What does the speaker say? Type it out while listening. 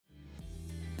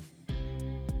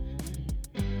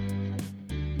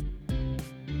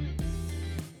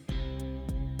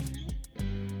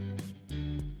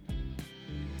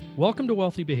Welcome to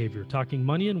Wealthy Behavior, talking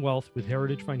money and wealth with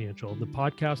Heritage Financial, the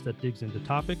podcast that digs into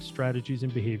topics, strategies,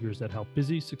 and behaviors that help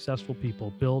busy, successful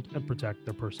people build and protect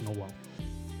their personal wealth.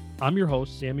 I'm your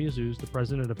host, Sammy Azuz, the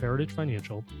president of Heritage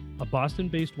Financial, a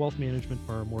Boston-based wealth management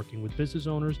firm working with business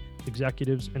owners,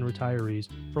 executives, and retirees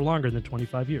for longer than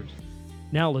 25 years.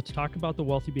 Now let's talk about the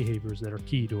wealthy behaviors that are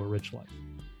key to a rich life.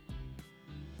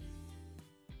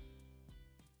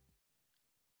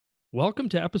 Welcome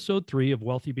to episode 3 of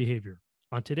Wealthy Behavior.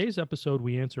 On today's episode,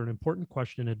 we answer an important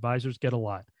question advisors get a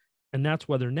lot, and that's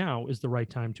whether now is the right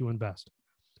time to invest.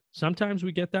 Sometimes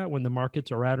we get that when the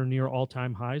markets are at or near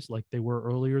all-time highs like they were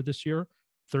earlier this year,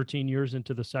 13 years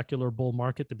into the secular bull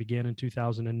market that began in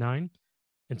 2009.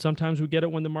 And sometimes we get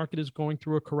it when the market is going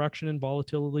through a correction and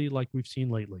volatility like we've seen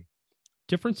lately.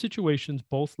 Different situations,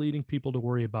 both leading people to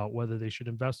worry about whether they should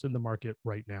invest in the market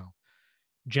right now.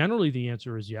 Generally, the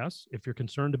answer is yes. If you're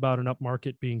concerned about an up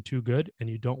market being too good and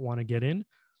you don't want to get in,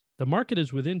 the market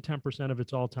is within 10% of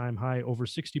its all-time high over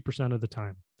 60% of the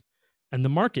time. And the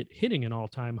market hitting an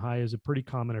all-time high is a pretty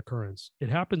common occurrence. It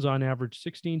happens on average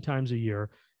 16 times a year,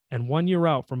 and 1 year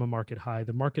out from a market high,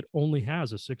 the market only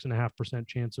has a 6.5%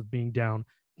 chance of being down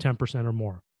 10% or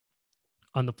more.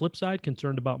 On the flip side,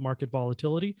 concerned about market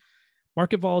volatility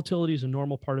is a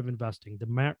normal part of investing.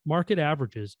 The market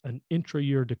averages an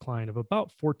intra-year decline of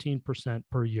about 14%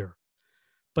 per year.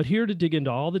 But here to dig into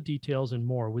all the details and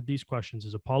more with these questions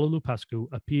is Apollo Lupescu,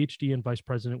 a PhD and vice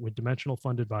president with Dimensional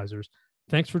Fund Advisors.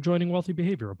 Thanks for joining Wealthy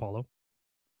Behavior, Apollo.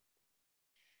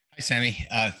 Hi, Sammy.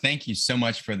 Thank you so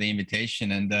much for the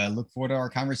invitation and look forward to our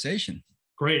conversation.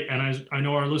 Great. And I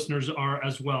know our listeners are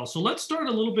as well. So let's start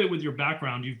a little bit with your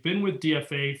background. You've been with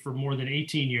DFA for more than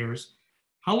 18 years.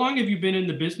 How long have you been in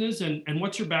the business and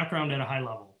what's your background at a high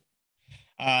level?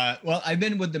 Well, I've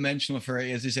been with Dimensional for,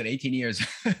 as you said, 18 years.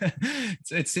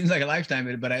 It seems like a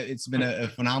lifetime, but it's been a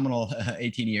phenomenal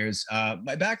 18 years.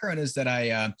 My background is that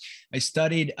I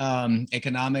studied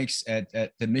economics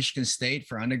at the Michigan State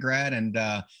for undergrad and,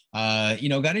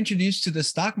 got introduced to the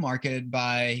stock market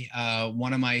by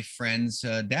one of my friend's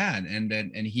dad.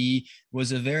 And he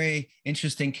was a very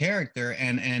interesting character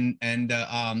and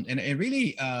it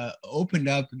really opened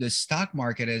up the stock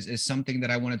market as something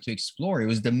that I wanted to explore. It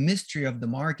was the mystery of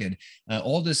the market,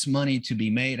 all this money to be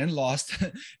made and lost,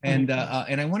 and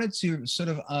I wanted to sort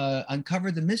of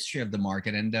uncover the mystery of the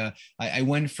market. And I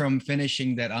went from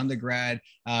finishing that undergrad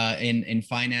in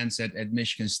finance at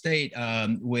Michigan State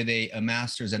with a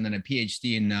master's and then a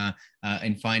PhD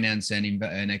in finance and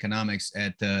in economics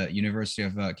at the University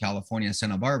of California,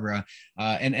 Santa Barbara,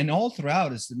 and all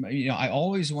throughout is I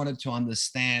always wanted to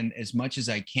understand as much as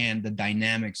I can the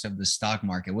dynamics of the stock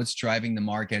market, what's driving the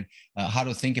market, how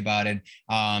to think about it.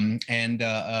 And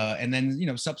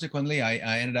then, subsequently,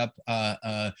 I ended up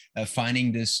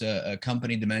finding this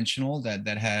company, Dimensional,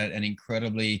 that had an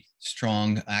incredibly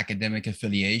strong academic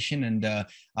affiliation. And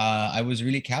I was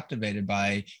really captivated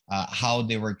by how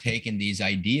they were taking these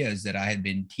ideas that I had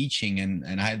been teaching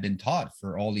and I had been taught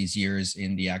for all these years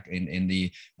in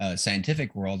the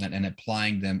scientific world and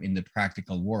applying them in the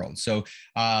practical world. So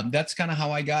that's kind of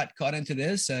how I got caught into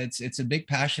this. It's a big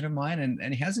passion of mine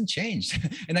and it hasn't changed.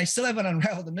 And I still haven't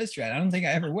unraveled the mystery. I don't think I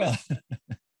ever will.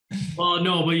 Well,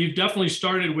 no, but you've definitely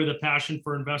started with a passion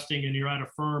for investing, and you're at a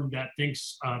firm that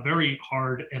thinks very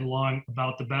hard and long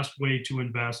about the best way to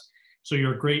invest. So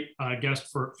you're a great guest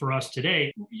for us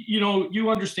today. You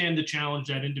understand the challenge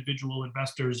that individual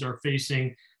investors are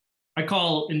facing. I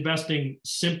call investing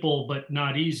simple but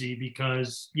not easy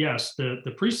because, yes,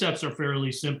 the precepts are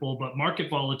fairly simple, but market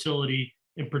volatility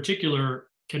in particular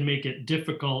can make it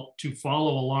difficult to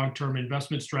follow a long-term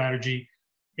investment strategy.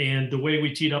 And the way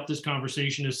we teed up this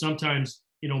conversation is sometimes,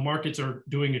 markets are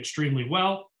doing extremely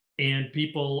well and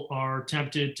people are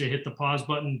tempted to hit the pause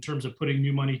button in terms of putting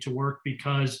new money to work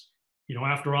because,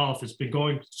 after all, if it's been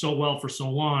going so well for so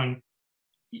long,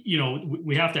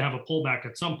 we have to have a pullback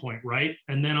at some point, right?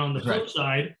 And then on the flip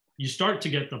side, you start to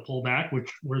get the pullback,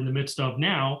 which we're in the midst of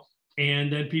now,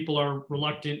 and then people are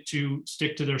reluctant to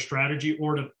stick to their strategy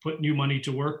or to put new money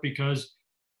to work because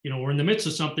we're in the midst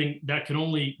of something that can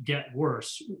only get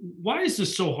worse. Why is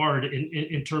this so hard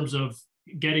in terms of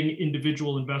getting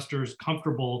individual investors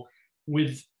comfortable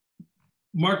with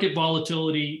market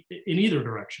volatility in either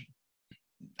direction?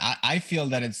 I feel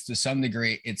that it's to some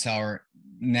degree, it's our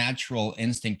natural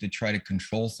instinct to try to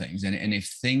control things. And if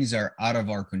things are out of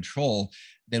our control,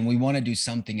 then we want to do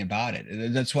something about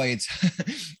it. That's why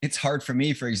it's hard for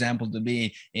me, for example, to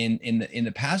be in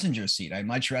the passenger seat. I'd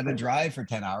much rather drive for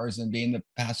 10 hours than be in the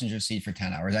passenger seat for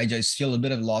 10 hours. I just feel a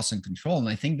bit of loss in control. And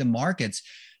I think the markets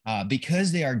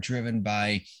because they are driven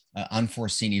by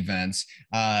unforeseen events,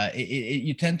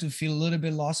 you tend to feel a little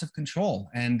bit loss of control.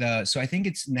 And so I think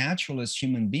it's natural as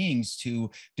human beings to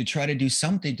try to do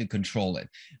something to control it.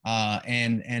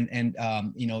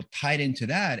 Tied into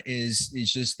that is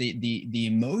just the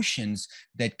emotions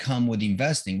that come with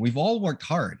investing. We've all worked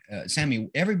hard, Sammy.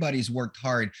 Everybody's worked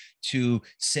hard to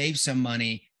save some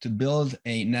money, to build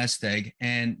a nest egg,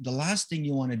 and the last thing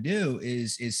you want to do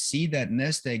is see that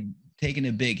nest egg taking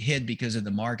a big hit because of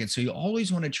the market. So you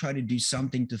always want to try to do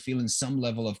something to feel in some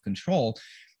level of control.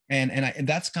 And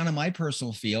that's kind of my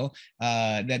personal feel,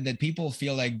 that people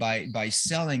feel like by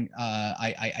selling,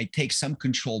 I take some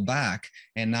control back,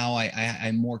 and now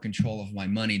I'm more control of my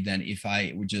money than if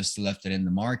I would just left it in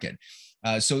the market.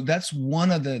 So that's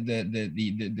one of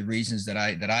the reasons that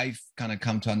I've kind of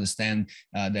come to understand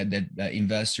that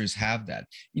investors have that.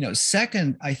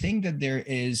 Second, I think that there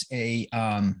is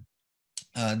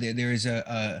there is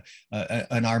an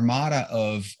armada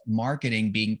of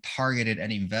marketing being targeted at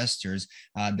investors,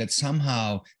 that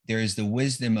somehow there is the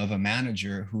wisdom of a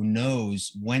manager who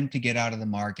knows when to get out of the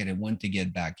market and when to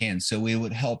get back in. So it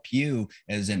would help you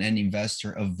as an end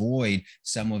investor avoid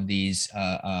some of these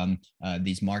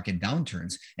market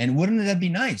downturns. And wouldn't that be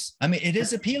nice? I mean, it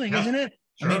is appealing, isn't it?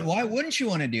 Sure. I mean, why wouldn't you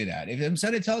want to do that? If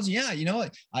instead tells you, yeah, you know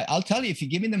what, I'll tell you, if you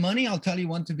give me the money, I'll tell you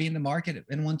when to be in the market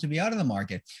and when to be out of the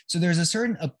market. So there's a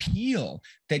certain appeal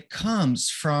that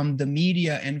comes from the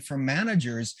media and from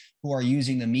managers who are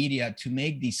using the media to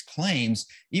make these claims,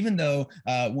 even though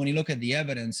when you look at the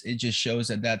evidence, it just shows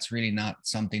that that's really not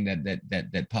something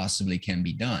that possibly can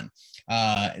be done.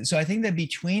 So I think that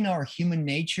between our human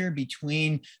nature,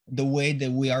 between the way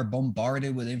that we are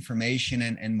bombarded with information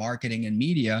and marketing and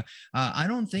media, I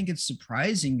don't think it's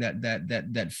surprising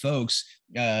that folks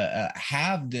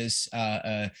have this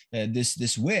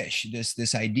wish,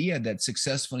 this idea that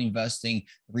successful investing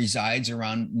resides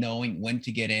around knowing when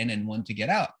to get in and when to get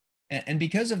out. And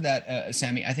because of that,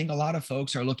 Sammy, I think a lot of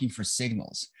folks are looking for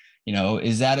signals.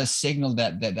 Is that a signal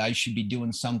that I should be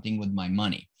doing something with my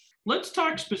money? Let's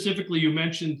talk specifically. You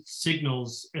mentioned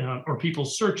signals, or people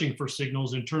searching for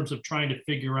signals in terms of trying to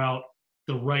figure out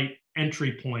the right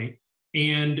entry point.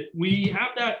 And we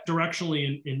have that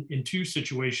directionally in two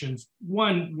situations.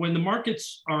 One, when the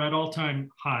markets are at all-time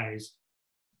highs,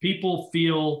 people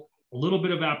feel a little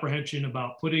bit of apprehension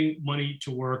about putting money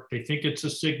to work. They think it's a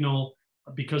signal,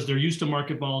 because they're used to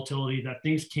market volatility, that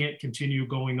things can't continue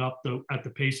going up at the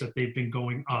pace that they've been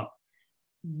going up.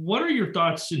 What are your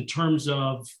thoughts in terms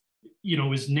of,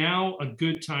 is now a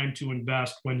good time to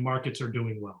invest when markets are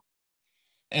doing well?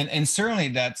 And certainly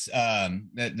that's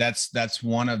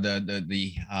one of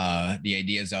the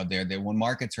ideas out there, that when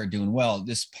markets are doing well,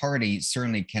 this party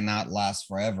certainly cannot last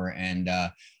forever, and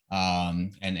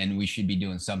we should be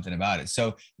doing something about it.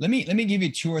 So let me give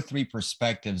you two or three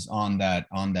perspectives on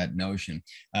that notion.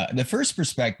 The first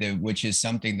perspective, which is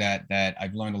something that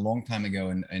I've learned a long time ago,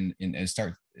 and I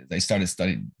started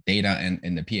studying data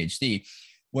and the PhD,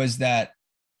 was that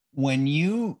when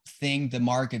you think the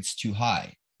market's too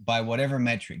high, by whatever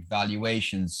metric,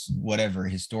 valuations, whatever,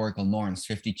 historical norms,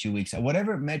 52 weeks,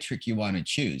 whatever metric you want to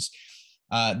choose,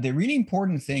 the really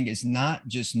important thing is not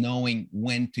just knowing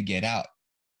when to get out,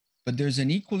 but there's an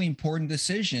equally important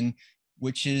decision,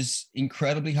 which is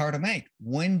incredibly hard to make.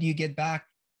 When do you get back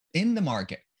in the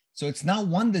market? So it's not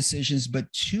one decision,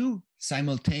 but two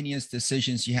simultaneous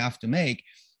decisions you have to make.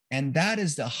 And that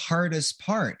is the hardest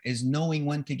part, is knowing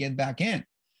when to get back in.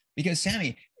 Because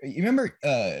Sammy, you remember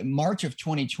March of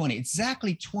 2020,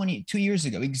 exactly 2 years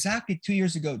ago,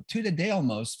 to the day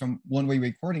almost from when we are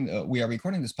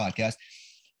recording this podcast,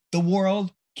 the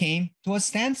world came to a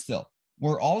standstill.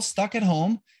 We're all stuck at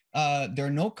home. There are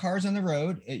no cars on the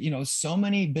road. So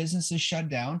many businesses shut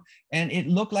down, and it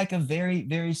looked like a very,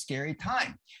 very scary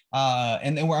time.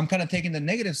 And then where I'm kind of taking the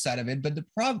negative side of it. But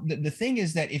the thing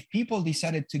is that if people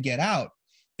decided to get out,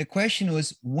 the question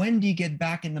was, when do you get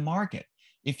back in the market?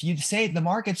 If you say the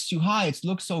market's too high, it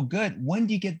looks so good, when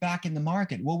do you get back in the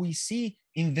market? What we see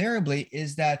invariably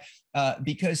is that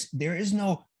because there is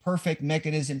no perfect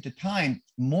mechanism to time,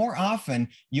 more often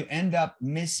you end up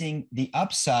missing the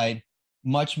upside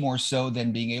much more so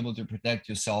than being able to protect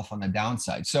yourself on the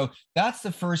downside. So that's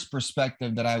the first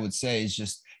perspective that I would say is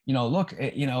just, look,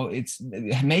 it's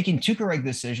making two correct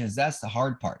decisions. That's the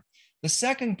hard part. The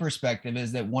second perspective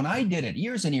is that when I did it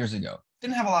years and years ago,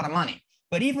 didn't have a lot of money.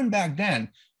 But even back then,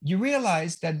 you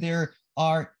realize that there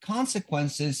are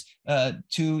consequences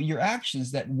to your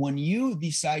actions, that when you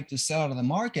decide to sell out of the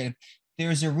market,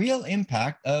 there's a real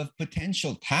impact of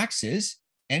potential taxes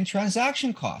and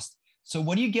transaction costs. So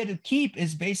what you get to keep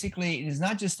is basically, it is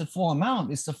not just the full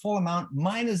amount, it's the full amount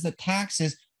minus the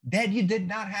taxes that you did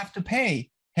not have to pay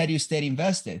had you stayed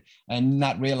invested and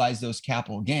not realize those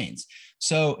capital gains.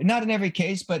 So not in every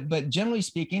case, but generally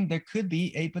speaking, there could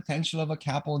be a potential of a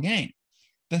capital gain.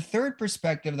 The third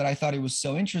perspective that I thought it was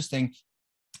so interesting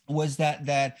was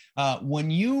that when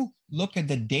you look at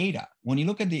the data, when you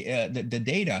look at the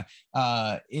data,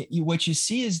 what you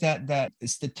see is that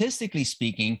statistically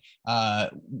speaking,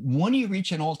 when you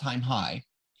reach an all-time high,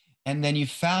 and then you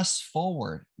fast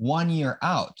forward 1 year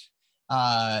out,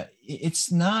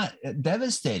 it's not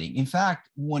devastating. In fact,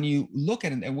 when you look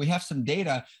at it, and we have some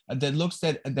data that looks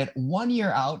at that 1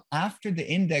 year out after the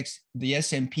index, the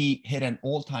S&P hit an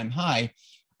all-time high,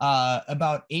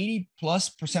 about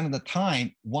 80+% of the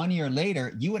time, 1 year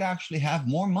later, you would actually have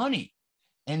more money.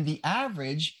 And the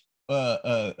average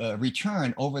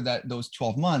return over those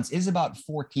 12 months is about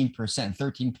 14%,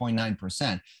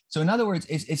 13.9%. So in other words,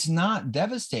 it's not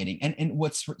devastating. And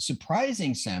what's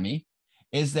surprising, Sammy,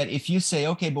 is that if you say,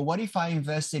 okay, but what if I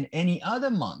invest in any other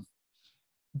month?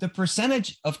 The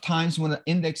percentage of times when the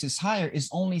index is higher is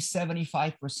only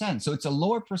 75%. So it's a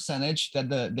lower percentage that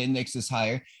the index is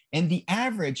higher. And the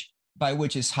average by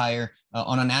which is higher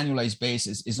on an annualized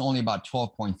basis is only about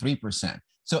 12.3%.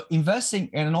 So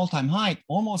investing at an all-time high,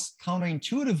 almost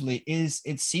counterintuitively,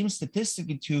 it seems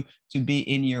statistically to be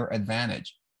in your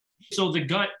advantage. So the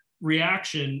gut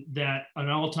reaction that an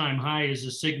all-time high is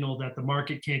a signal that the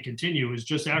market can't continue is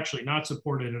just actually not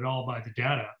supported at all by the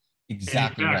data.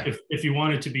 Exactly. And in fact, right. if you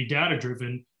wanted to be data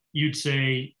driven, you'd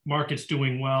say markets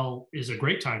doing well is a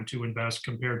great time to invest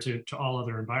compared to all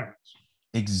other environments.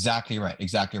 Exactly right.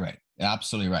 Exactly right.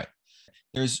 Absolutely right.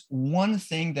 There's one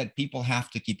thing that people have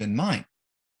to keep in mind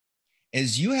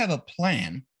is you have a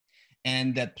plan,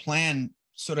 and that plan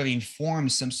sort of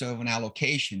informs some sort of an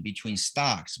allocation between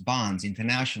stocks, bonds,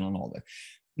 international, and all that.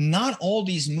 Not all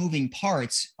these moving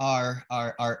parts are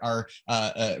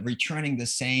returning the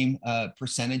same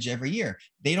percentage every year.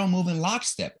 They don't move in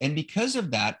lockstep. And because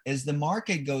of that, as the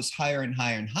market goes higher and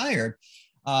higher and higher,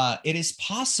 it is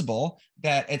possible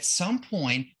that at some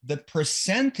point, the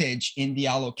percentage in the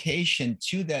allocation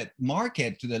to that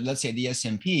market, to the, let's say the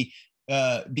S&P,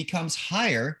 becomes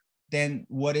higher than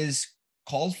what is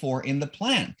called for in the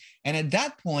plan. And at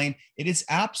that point, it is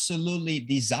absolutely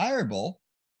desirable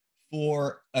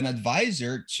for an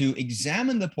advisor to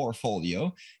examine the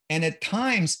portfolio and at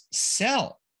times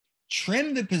sell,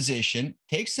 trim the position,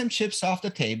 take some chips off the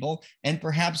table, and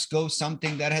perhaps go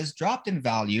something that has dropped in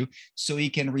value so he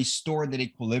can restore that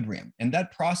equilibrium. And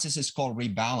that process is called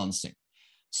rebalancing.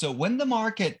 So when the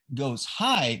market goes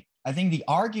high, I think the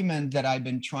argument that I've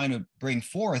been trying to bring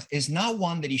forth is not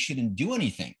one that he shouldn't do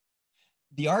anything.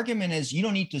 The argument is you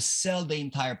don't need to sell the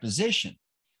entire position.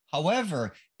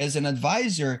 However, as an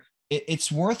advisor,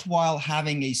 it's worthwhile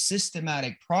having a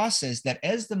systematic process that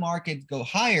as the market go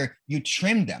higher, you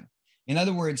trim them. In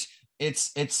other words,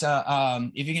 it's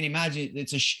if you can imagine,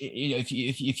 it's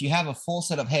if you have a full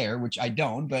set of hair, which I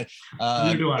don't, but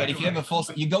if you have a full,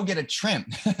 you go get a trim,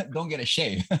 don't get a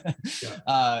shave.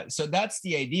 Yeah. So that's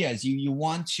the idea: is you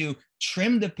want to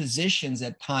trim the positions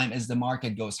at time as the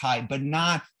market goes high, but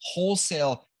not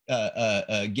wholesale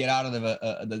get out of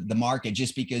the market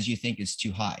just because you think it's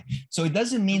too high. So it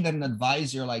doesn't mean that an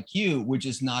advisor like you would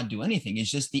just not do anything. It's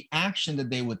just the action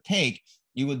that they would take.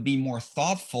 You would be more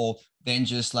thoughtful than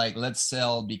just like, let's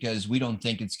sell because we don't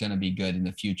think it's going to be good in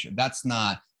the future. That's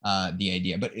not the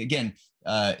idea. But again,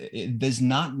 it does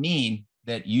not mean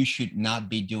that you should not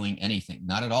be doing anything.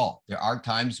 Not at all. There are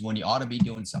times when you ought to be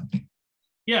doing something.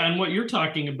 Yeah, and what you're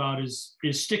talking about is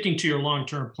sticking to your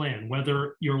long-term plan.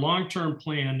 Whether your long-term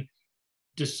plan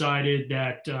decided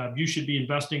that you should be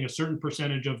investing a certain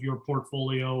percentage of your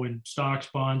portfolio in stocks,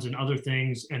 bonds, and other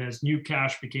things, and as new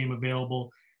cash became available,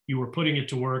 you were putting it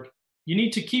to work. You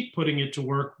need to keep putting it to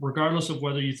work, regardless of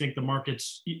whether you think the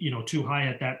market's too high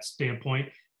at that standpoint.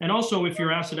 And also, if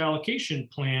your asset allocation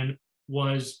plan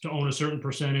was to own a certain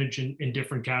percentage in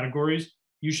different categories,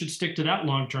 you should stick to that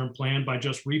long-term plan by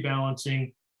just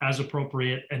rebalancing as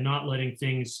appropriate and not letting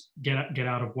things get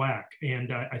out of whack.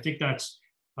 And I think that's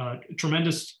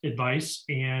tremendous advice.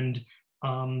 And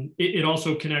it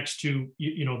also connects to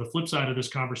the flip side of this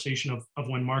conversation of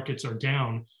when markets are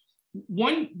down.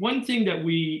 One thing that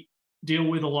we deal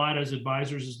with a lot as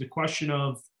advisors is the question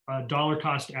of dollar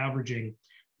cost averaging,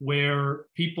 where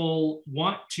people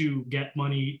want to get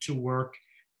money to work.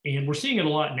 And we're seeing it a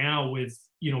lot now with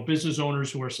business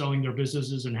owners who are selling their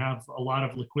businesses and have a lot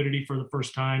of liquidity for the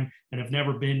first time and have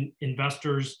never been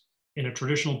investors in a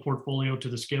traditional portfolio to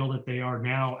the scale that they are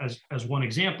now, as one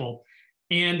example.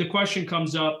 And the question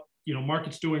comes up,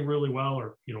 market's doing really well,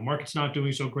 or market's not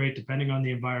doing so great, depending on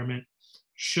the environment.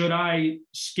 should I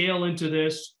scale into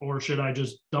this, or should I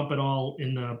just dump it all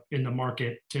in the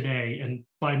market today? And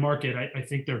by market, I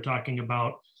think they're talking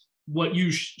about what you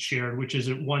shared, which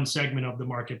isn't one segment of the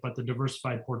market, but the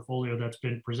diversified portfolio that's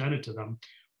been presented to them.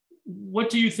 What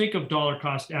do you think of dollar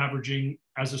cost averaging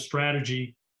as a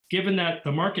strategy, given that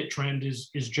the market trend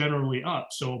is generally up?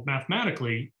 So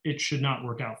mathematically, it should not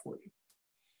work out for you.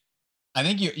 I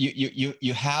think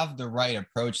you have the right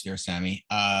approach there, Sammy.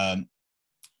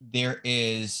 There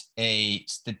is a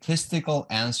statistical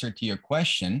answer to your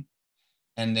question,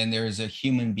 and then there is a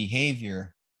human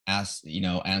behavior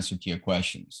answer to your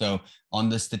question. So on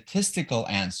the statistical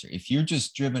answer, if you're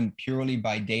just driven purely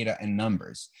by data and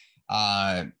numbers,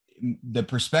 the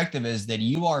perspective is that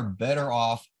you are better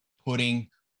off putting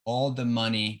all the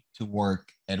money to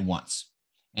work at once.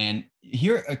 And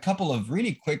here are a couple of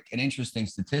really quick and interesting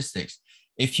statistics.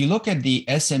 If you look at the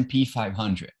S&P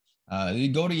 500,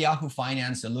 you go to Yahoo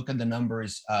Finance and look at the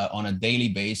numbers on a daily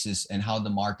basis and how the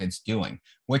market's doing.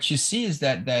 What you see is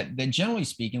that generally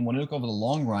speaking, when you look over the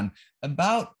long run,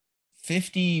 about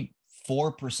 54%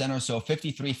 or so,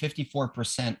 53,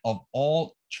 54% of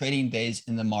all trading days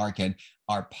in the market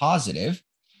are positive,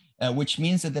 which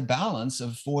means that the balance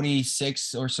of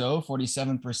 46 or so,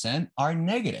 47% are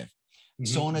negative.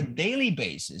 So on a daily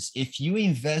basis, if you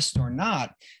invest or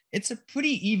not, it's a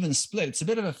pretty even split. It's a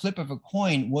bit of a flip of a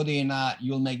coin, whether or not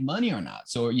you'll make money or not.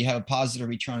 So you have a positive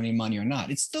return on your money or not.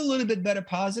 It's still a little bit better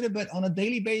positive, but on a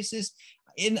daily basis,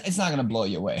 it's not going to blow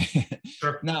you away.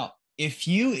 Sure. Now, if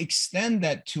you extend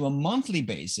that to a monthly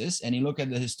basis and you look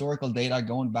at the historical data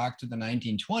going back to the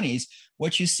 1920s,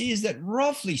 what you see is that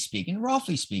roughly speaking,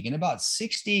 about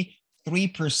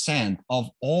 63%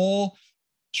 of all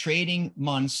trading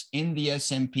months in the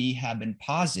S&P have been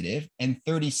positive and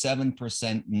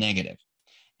 37% negative.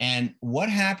 And what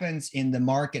happens in the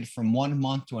market from one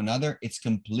month to another, it's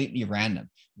completely random.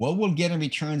 What we'll get in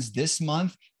returns this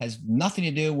month has nothing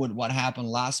to do with what happened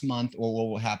last month or what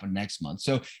will happen next month.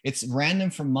 So it's random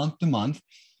from month to month.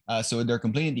 So they're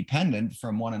completely dependent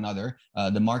from one another,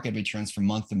 the market returns from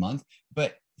month to month.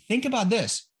 But think about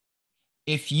this.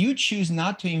 If you choose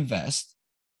not to invest,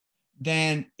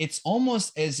 then it's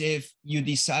almost as if you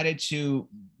decided to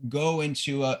go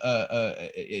into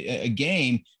a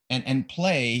game and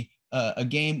play a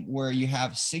game where you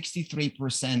have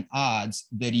 63% odds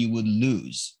that you would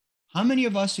lose. How many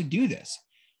of us would do this?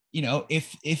 You know,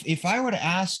 if I were to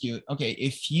ask you, okay,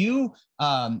 if you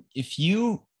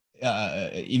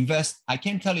invest, I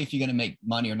can't tell you if you're going to make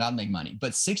money or not make money,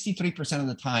 but 63% of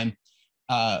the time,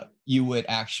 you would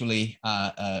actually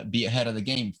be ahead of the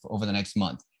game over the next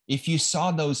month. If you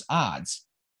saw those odds,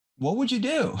 what would you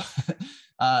do?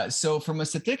 So from a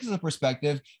statistical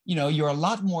perspective, you know, you're a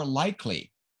lot more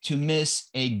likely to miss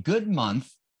a good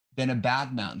month than a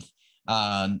bad month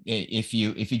if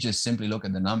you just simply look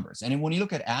at the numbers. And when you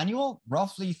look at annual,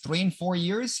 roughly 3 and 4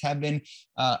 years have been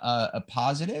a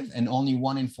positive and only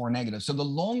 1 in 4 negative. So the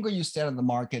longer you stay out of the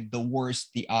market, the worse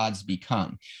the odds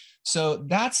become. So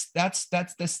that's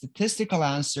the statistical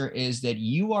answer, is that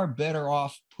you are better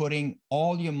off putting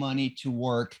all your money to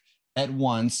work at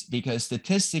once, because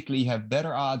statistically you have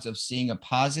better odds of seeing a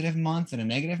positive month than a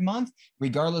negative month,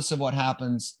 regardless of what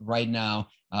happens right now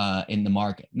in the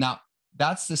market. Now,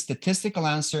 that's the statistical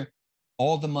answer,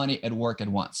 all the money at work at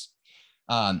once.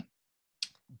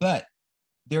 But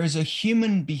there is a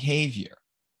human behavior.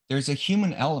 There's a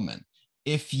human element.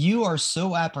 If you are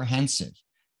so apprehensive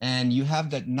and you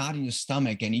have that knot in your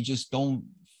stomach and you just don't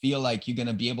feel like you're going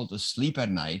to be able to sleep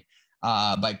at night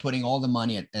by putting all the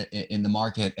money in the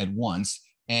market at once,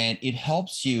 and it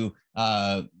helps you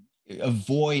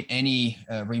avoid any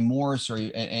remorse or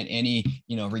any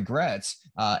regrets,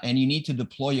 and you need to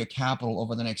deploy your capital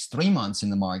over the next 3 months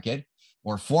in the market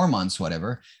or 4 months,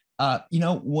 whatever,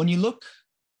 when you look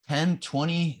 10,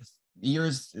 20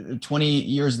 years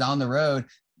down the road,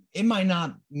 it might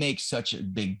not make such a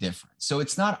big difference. So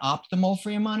it's not optimal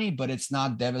for your money, but it's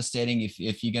not devastating if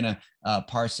you're going to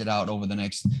parse it out over the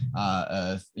next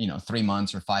 3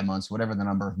 months or 5 months, whatever the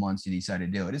number of months you decide to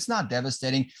do it. It's not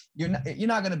devastating. You're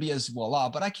not going to be as well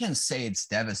off, but I can't say it's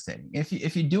devastating.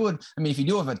 If you do it, I mean, if you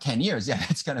do it over 10 years, yeah,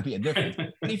 that's going to be a difference.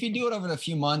 But if you do it over a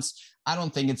few months, I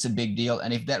don't think it's a big deal.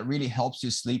 And if that really helps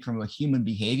you sleep from a human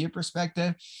behavior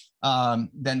perspective,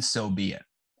 then so be it.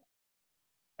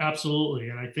 Absolutely.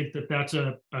 And I think that that's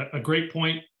a great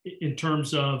point in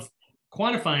terms of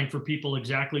quantifying for people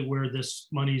exactly where this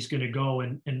money is going to go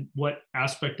and what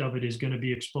aspect of it is going to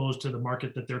be exposed to the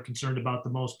market that they're concerned about the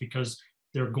most, because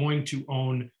they're going to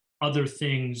own other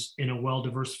things in a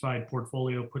well-diversified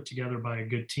portfolio put together by a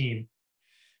good team.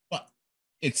 Well,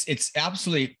 It's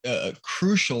absolutely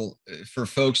crucial for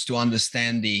folks to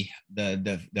understand the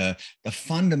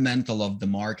fundamental of the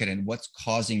market and what's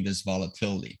causing this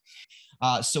volatility.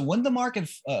 So when the market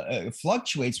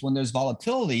fluctuates, when there's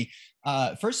volatility,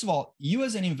 first of all, you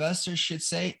as an investor should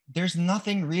say there's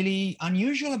nothing really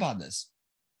unusual about this.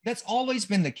 That's always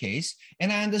been the case,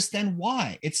 and I understand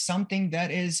why. It's something that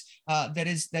is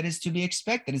to be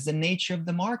expected. It's the nature of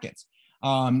the markets.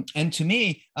 And to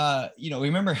me,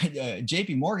 remember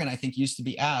J.P. Morgan, I think, used to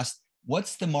be asked,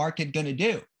 "What's the market going to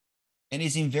do?" And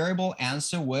his invariable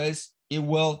answer was, "It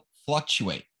will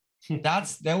fluctuate."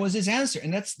 That was his answer,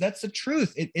 and that's the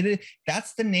truth.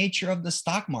 That's the nature of the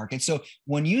stock market. So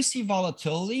when you see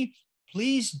volatility,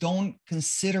 please don't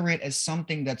consider it as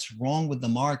something that's wrong with the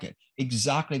market.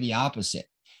 Exactly the opposite.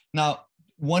 Now,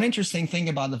 one interesting thing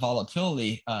about the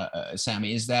volatility,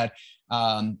 Sammy, is that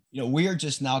we are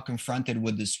just now confronted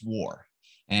with this war.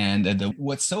 And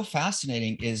what's so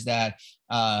fascinating is that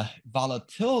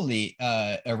volatility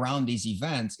around these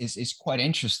events is quite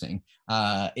interesting.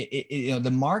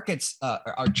 The markets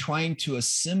are trying to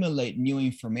assimilate new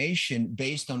information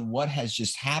based on what has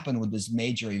just happened with this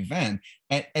major event.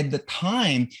 At the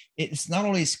time, it's not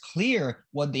always clear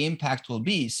what the impact will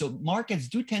be. So markets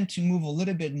do tend to move a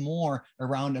little bit more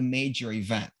around a major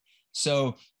event.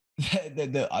 So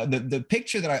the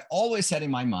picture that I always had in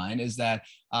my mind is that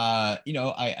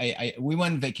we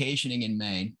went vacationing in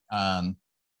Maine a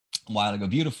while ago,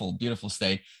 beautiful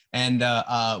state, and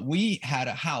we had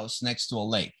a house next to a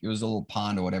lake. It was a little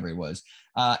pond or whatever it was,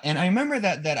 and I remember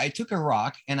that I took a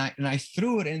rock and I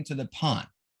threw it into the pond,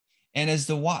 and as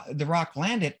the rock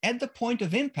landed at the point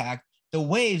of impact, the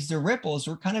waves, the ripples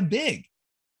were kind of big.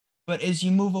 But as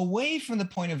you move away from the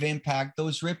point of impact,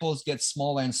 those ripples get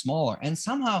smaller and smaller. And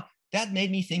somehow that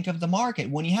made me think of the market.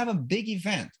 When you have a big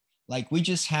event, like we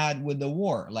just had with the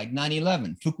war, like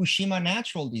 9/11, Fukushima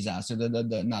natural disaster,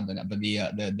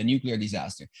 the nuclear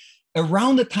disaster.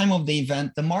 Around the time of the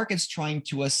event, the market's trying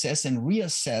to assess and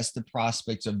reassess the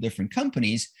prospects of different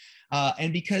companies.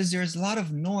 And because there's a lot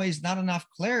of noise, not enough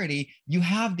clarity, you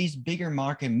have these bigger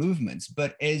market movements.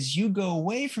 But as you go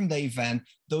away from the event,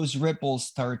 those ripples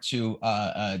start to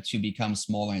become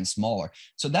smaller and smaller.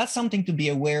 So that's something to be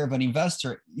aware of an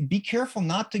investor. Be careful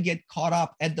not to get caught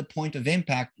up at the point of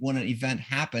impact when an event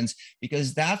happens,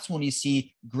 because that's when you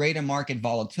see greater market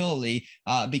volatility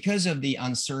because of the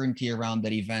uncertainty around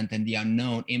that event and the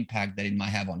unknown impact that it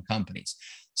might have on companies.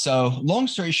 So long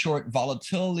story short,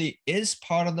 volatility is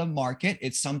part of the market.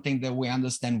 It's something that we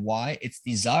understand why it's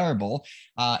desirable.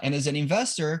 And as an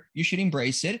investor, you should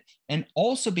embrace it. And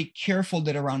also be careful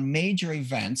that around major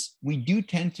events, we do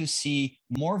tend to see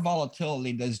more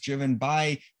volatility that's driven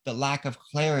by the lack of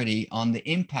clarity on the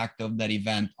impact of that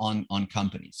event on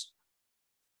companies.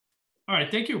 All right.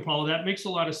 Thank you, Paulo. That makes a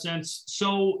lot of sense.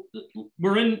 So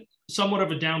we're in somewhat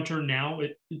of a downturn now.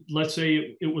 Let's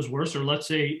say it was worse, or let's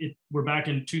say we're back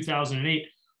in 2008.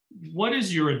 What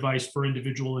is your advice for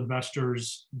individual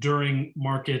investors during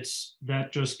markets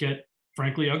that just get,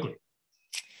 frankly, ugly?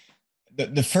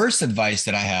 The first advice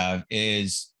that I have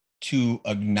is to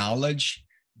acknowledge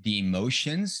the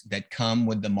emotions that come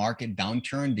with the market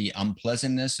downturn, the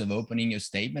unpleasantness of opening your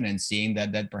statement and seeing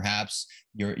that perhaps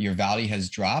your value has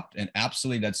dropped. And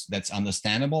absolutely, that's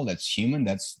understandable. That's human.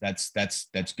 That's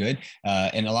good.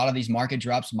 And a lot of these market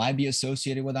drops might be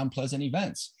associated with unpleasant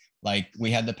events. Like we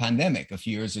had the pandemic a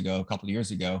couple of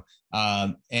years ago.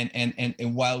 And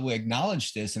while we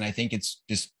acknowledge this, and I think it's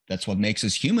just, that's what makes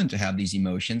us human to have these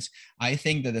emotions. I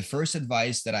think that the first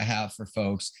advice that I have for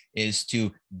folks is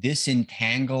to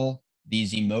disentangle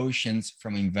these emotions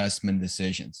from investment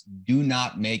decisions. Do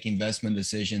not make investment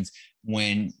decisions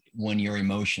when you're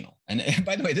emotional. And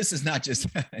by the way, this is not just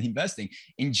investing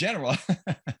in general.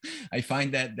 I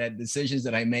find that decisions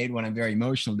that I made when I'm very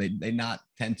emotional, they not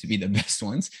tend to be the best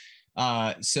ones.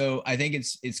 So I think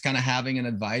it's kind of having an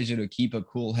advisor to keep a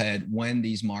cool head when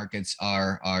these markets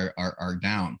are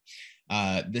down.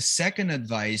 The second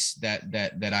advice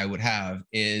that I would have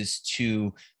is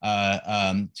to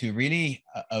really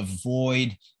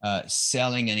avoid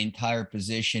selling an entire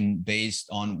position based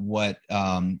on what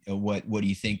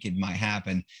you think it might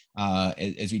happen.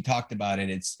 As we talked about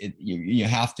it, you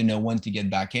have to know when to get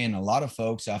back in. A lot of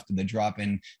folks, after the drop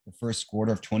in the first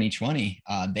quarter of 2020,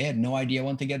 they had no idea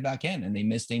when to get back in, and they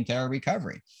missed the entire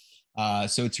recovery.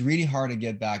 So it's really hard to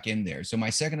get back in there. So my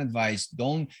second advice,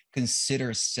 don't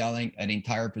consider selling an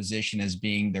entire position as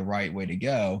being the right way to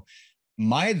go.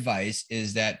 My advice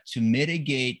is that to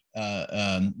mitigate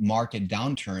market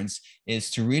downturns is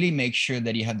to really make sure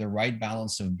that you have the right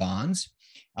balance of bonds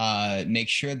make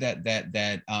sure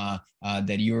that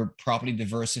you're properly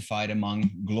diversified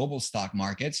among global stock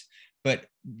markets. But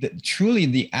truly,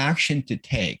 the action to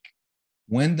take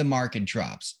when the market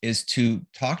drops is to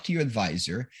talk to your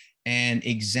advisor and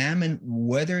examine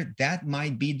whether that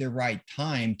might be the right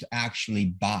time to actually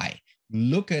buy.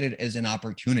 Look at it as an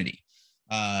opportunity.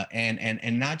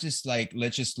 And not just like,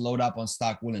 let's just load up on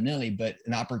stock willy-nilly, but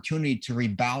an opportunity to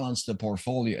rebalance the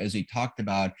portfolio, as we talked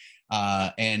about,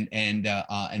 and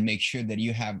make sure that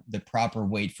you have the proper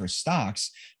weight for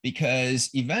stocks, because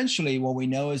eventually what we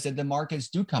know is that the markets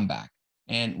do come back.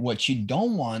 And what you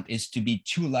don't want is to be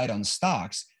too light on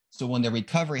stocks. So when the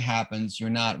recovery happens, you're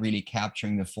not really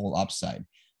capturing the full upside.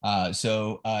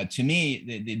 So to me,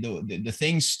 the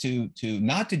things to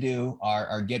not to do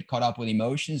are get caught up with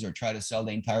emotions or try to sell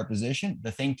the entire position.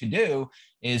 The thing to do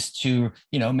is to,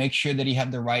 make sure that you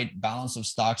have the right balance of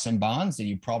stocks and bonds, that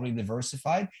you probably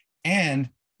diversified, and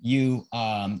you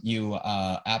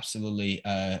absolutely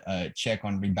check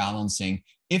on rebalancing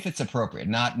if it's appropriate.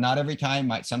 Not every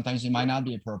time. Sometimes it might not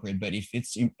be appropriate, but if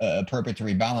it's appropriate to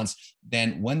rebalance,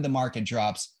 then when the market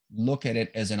drops, look at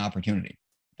it as an opportunity.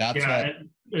 That's what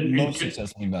most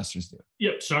successful investors do.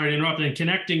 Yep. Sorry to interrupt. And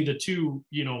connecting the two,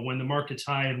 when the market's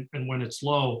high and when it's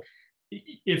low,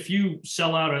 if you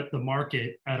sell out at the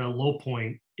market at a low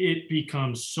point, it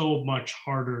becomes so much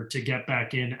harder to get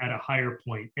back in at a higher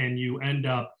point, and you end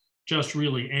up just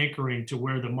really anchoring to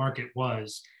where the market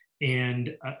was.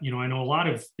 And, I know a lot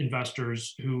of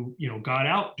investors who, got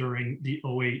out during the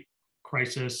 08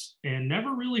 crisis and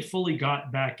never really fully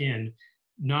got back in,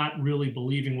 not really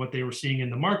believing what they were seeing in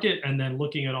the market, and then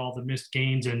looking at all the missed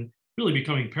gains and really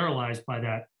becoming paralyzed by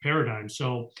that paradigm.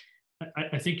 So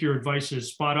I think your advice is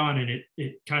spot on, and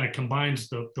it kind of combines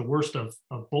the worst of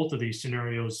both of these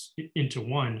scenarios into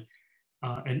one,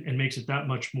 and makes it that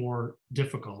much more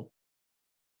difficult.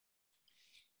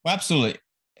 Well, absolutely.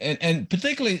 And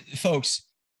particularly, folks,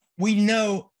 we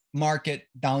know market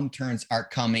downturns are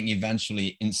coming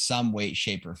eventually in some way,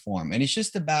 shape, or form. And it's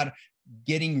just about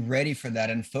getting ready for that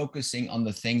and focusing on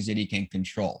the things that you can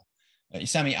control.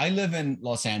 Sammy, I live in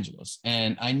Los Angeles,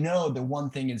 and I know the one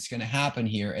thing that's going to happen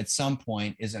here at some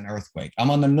point is an earthquake.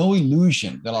 I'm under no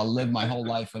illusion that I'll live my whole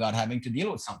life without having to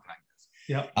deal with something like this.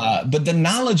 Yep. But the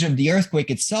knowledge of the earthquake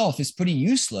itself is pretty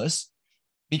useless,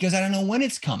 because I don't know when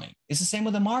it's coming. It's the same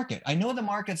with the market. I know the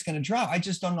market's going to drop. I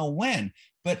just don't know when.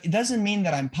 But it doesn't mean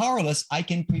that I'm powerless. I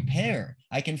can prepare.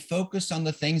 I can focus on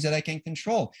the things that I can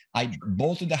control. I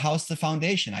bolted the house to the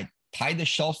foundation. I tied the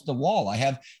shelves to the wall. I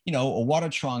have, a water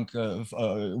trunk,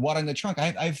 water in the trunk.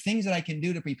 I have things that I can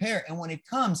do to prepare. And when it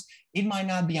comes, it might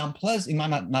not be unpleasant. It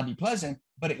might not be pleasant,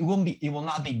 but it will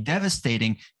not be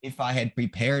devastating if I had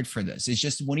prepared for this. It's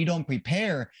just when you don't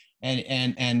prepare,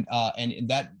 and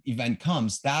that event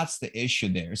comes, that's the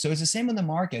issue there. So it's the same in the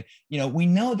market. We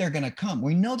know they're going to come.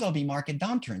 We know there'll be market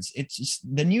downturns. It's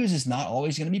just, the news is not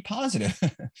always going to be positive.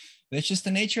 That's just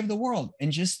the nature of the world.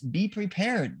 And just be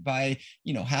prepared by,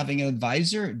 having an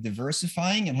advisor,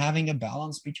 diversifying, and having a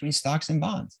balance between stocks and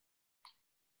bonds.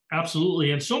 Absolutely.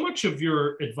 And so much of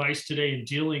your advice today in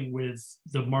dealing with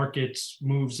the market's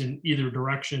moves in either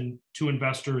direction to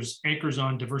investors anchors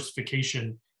on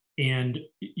diversification, and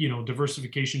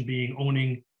diversification being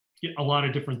owning a lot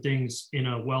of different things in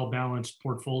a well-balanced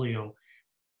portfolio.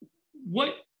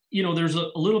 What, there's a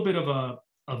little bit of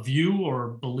a view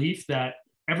or belief that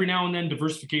every now and then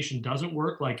diversification doesn't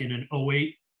work, like in an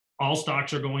 08, all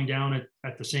stocks are going down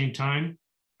at the same time.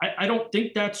 I don't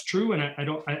think that's true. And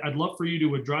I'd love for you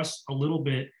to address a little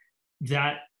bit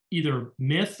that either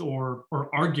myth or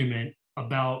argument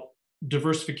about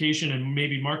diversification and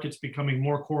maybe markets becoming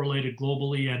more correlated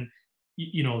globally, and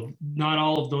not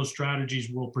all of those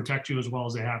strategies will protect you as well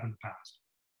as they have in the past.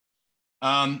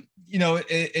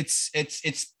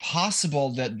 It's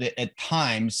possible that at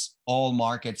times all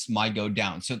markets might go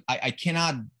down. So I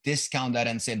cannot discount that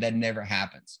and say that never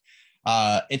happens.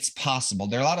 It's possible.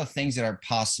 There are a lot of things that are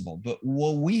possible, but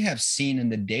what we have seen in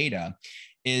the data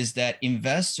is that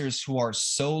investors who are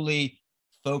solely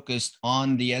focused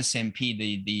on the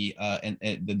S&P,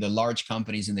 the large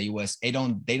companies in the U.S., they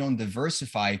don't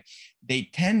diversify. They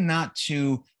tend not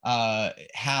to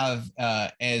have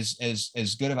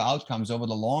as good of outcomes over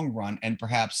the long run, and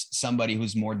perhaps somebody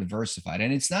who's more diversified.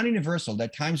 And it's not universal. There are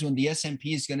times when the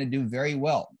S&P is going to do very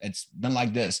well. It's been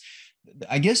like this.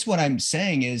 I guess what I'm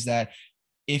saying is that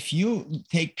if you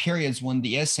take periods when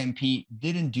the S&P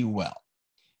didn't do well,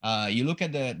 you look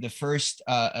at the first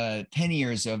 10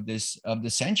 years of the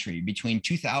century, between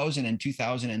 2000 and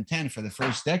 2010, for the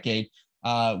first decade,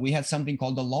 we had something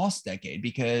called the lost decade,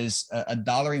 because a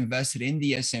dollar invested in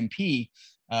the S&P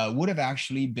would have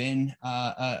actually been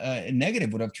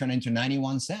negative, would have turned into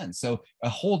 91 cents. So a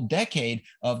whole decade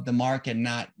of the market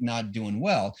not doing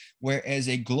well. Whereas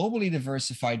a globally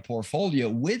diversified portfolio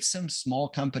with some small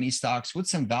company stocks, with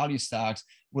some value stocks,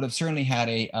 would have certainly had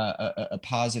a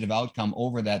positive outcome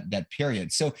over that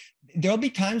period. So there'll be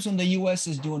times when the U.S.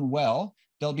 is doing well.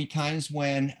 There'll be times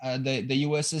when the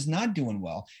U.S. is not doing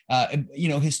well.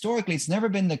 Historically, it's never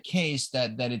been the case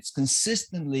that it's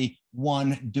consistently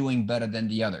one doing better than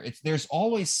the other. There's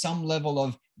always some level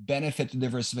of benefit to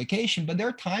diversification, but there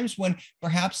are times when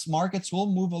perhaps markets will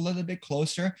move a little bit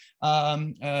closer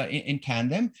in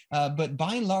tandem. But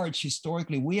by and large,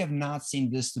 historically, we have not seen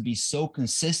this to be so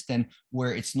consistent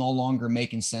where it's no longer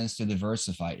making sense to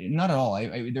diversify. Not at all.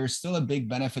 There's still a big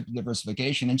benefit to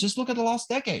diversification. And just look at the last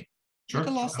decade. Sure,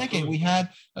 the last decade, we had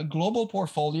a global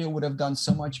portfolio would have done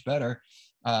so much better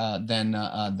than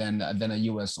a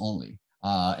U.S. only.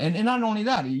 And not only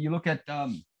that, you look at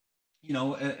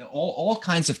all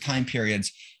kinds of time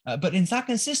periods, but it's not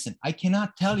consistent. I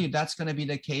cannot tell you that's going to be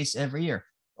the case every year.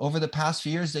 Over the past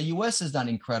few years, the U.S. has done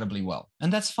incredibly well,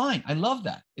 and that's fine. I love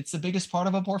that. It's the biggest part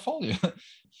of a portfolio.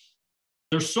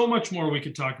 There's so much more we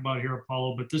could talk about here,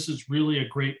 Apollo, but this is really a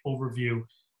great overview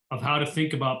of how to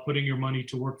think about putting your money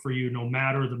to work for you, no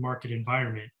matter the market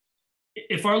environment.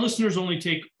 If our listeners only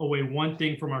take away one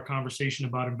thing from our conversation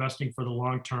about investing for the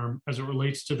long term as it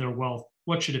relates to their wealth,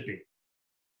 what should it be?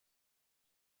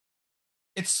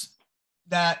 It's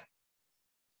that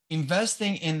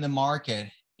investing in the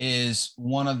market is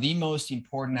one of the most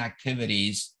important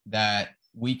activities that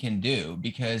we can do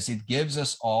because it gives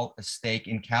us all a stake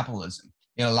in capitalism.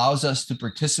 It allows us to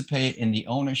participate in the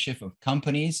ownership of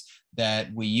companies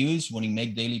that we use when we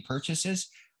make daily purchases.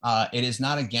 It is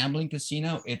not a gambling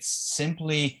casino. It's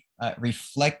simply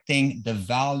reflecting the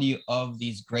value of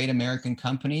these great American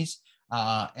companies.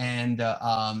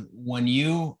 When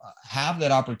you have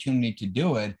that opportunity to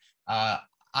do it,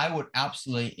 I would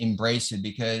absolutely embrace it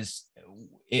because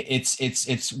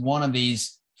it's one of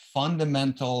these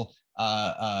fundamental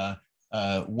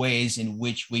ways in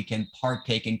which we can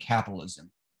partake in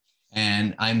capitalism.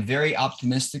 And I'm very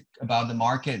optimistic about the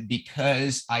market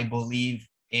because I believe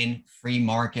in free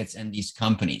markets and these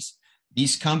companies.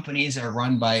 These companies are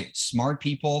run by smart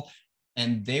people,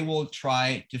 and they will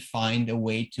try to find a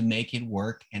way to make it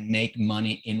work and make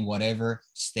money in whatever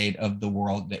state of the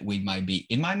world that we might be.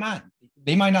 They might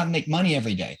not make money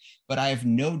every day, but I have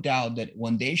no doubt that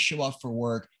when they show up for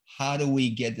work, how do we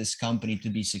get this company to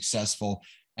be successful?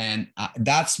 And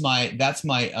that's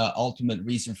my ultimate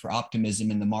reason for optimism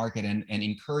in the market, and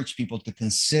encourage people to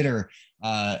consider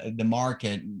the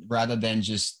market rather than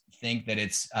just think that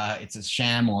it's a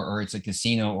sham or it's a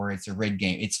casino or it's a rigged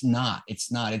game. It's not.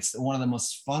 It's one of the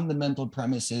most fundamental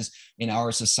premises in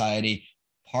our society.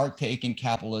 Partake in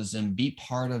capitalism, be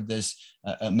part of this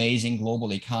amazing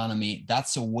global economy.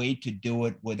 That's a way to do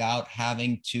it without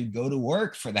having to go to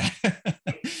work for that.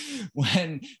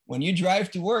 When you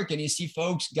drive to work and you see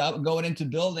folks going into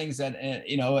buildings that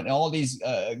and all these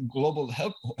global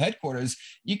headquarters,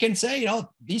 you can say,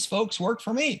 these folks work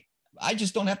for me. I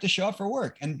just don't have to show up for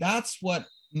work. And that's what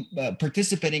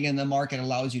participating in the market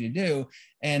allows you to do.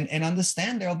 And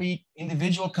understand there'll be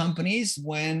individual companies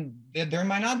when there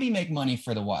might not be make money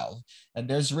for the while.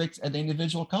 There's risks at the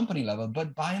individual company level.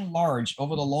 But by and large,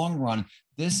 over the long run,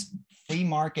 this free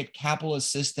market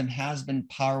capitalist system has been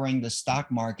powering the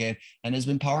stock market and has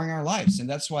been powering our lives. And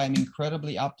that's why I'm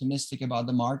incredibly optimistic about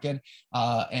the market.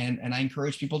 And I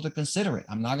encourage people to consider it.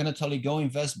 I'm not going to tell you go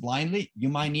invest blindly. You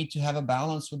might need to have a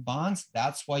balance with bonds.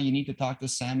 That's why you need to talk to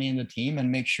Sammy and the team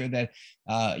and make sure that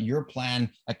your plan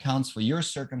accounts for your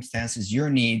circumstances, your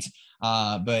needs.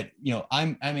 But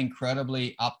I'm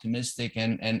incredibly optimistic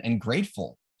and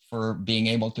grateful for being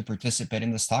able to participate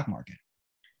in the stock market.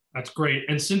 That's great.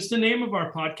 And since the name of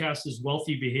our podcast is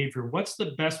Wealthy Behavior, what's the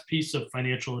best piece of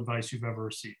financial advice you've ever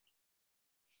received?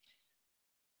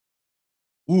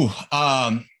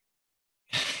 The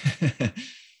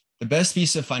best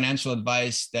piece of financial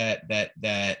advice that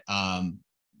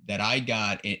I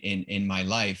got in my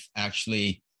life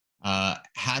actually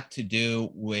had to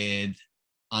do with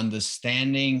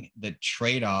understanding the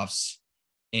trade-offs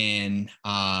in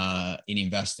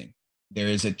investing. There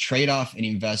is a trade-off in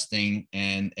investing,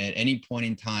 and at any point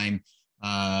in time,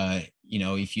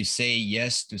 if you say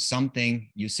yes to something,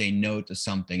 you say no to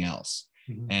something else.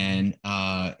 Mm-hmm. And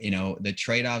the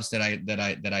trade-offs that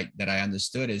I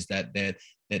understood is that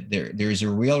there's a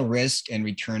real risk and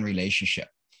return relationship,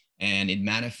 and it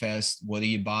manifests whether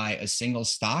you buy a single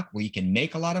stock where you can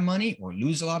make a lot of money or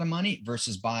lose a lot of money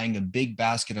versus buying a big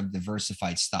basket of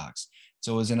diversified stocks.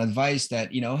 So it was an advice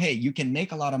that, hey, you can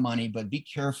make a lot of money, but be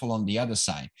careful on the other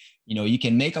side. You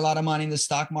can make a lot of money in the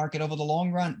stock market over the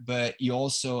long run, but you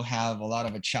also have a lot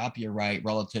of a choppier ride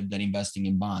relative than investing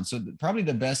in bonds. So probably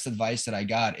the best advice that I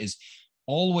got is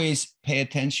always pay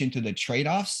attention to the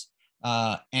trade-offs,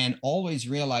 and always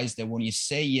realize that when you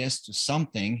say yes to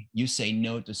something, you say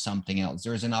no to something else.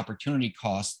 There's an opportunity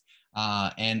cost,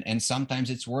 and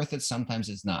sometimes it's worth it, sometimes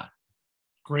it's not.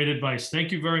 Great advice.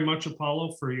 Thank you very much,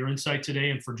 Apollo, for your insight today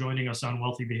and for joining us on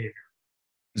Wealthy Behavior.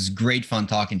 It was great fun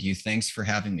talking to you. Thanks for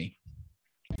having me.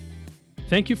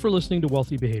 Thank you for listening to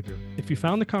Wealthy Behavior. If you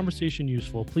found the conversation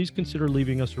useful, please consider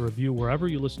leaving us a review wherever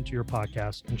you listen to your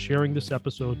podcast and sharing this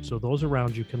episode so those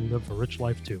around you can live a rich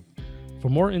life too. For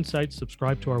more insights,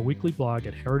 subscribe to our weekly blog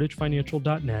at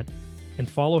heritagefinancial.net and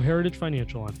follow Heritage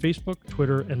Financial on Facebook,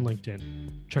 Twitter, and LinkedIn.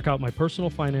 Check out my personal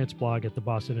finance blog at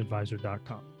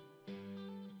thebostonadvisor.com.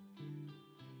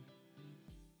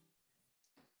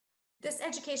 This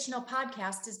educational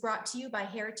podcast is brought to you by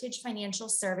Heritage Financial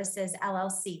Services,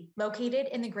 LLC, located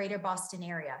in the greater Boston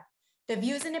area. The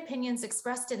views and opinions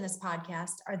expressed in this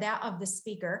podcast are that of the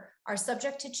speaker, are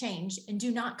subject to change, and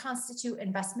do not constitute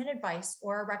investment advice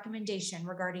or a recommendation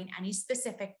regarding any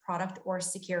specific product or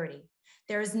security.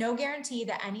 There is no guarantee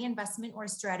that any investment or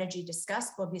strategy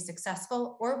discussed will be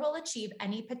successful or will achieve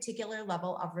any particular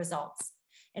level of results.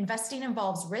 Investing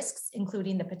involves risks,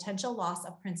 including the potential loss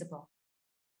of principal.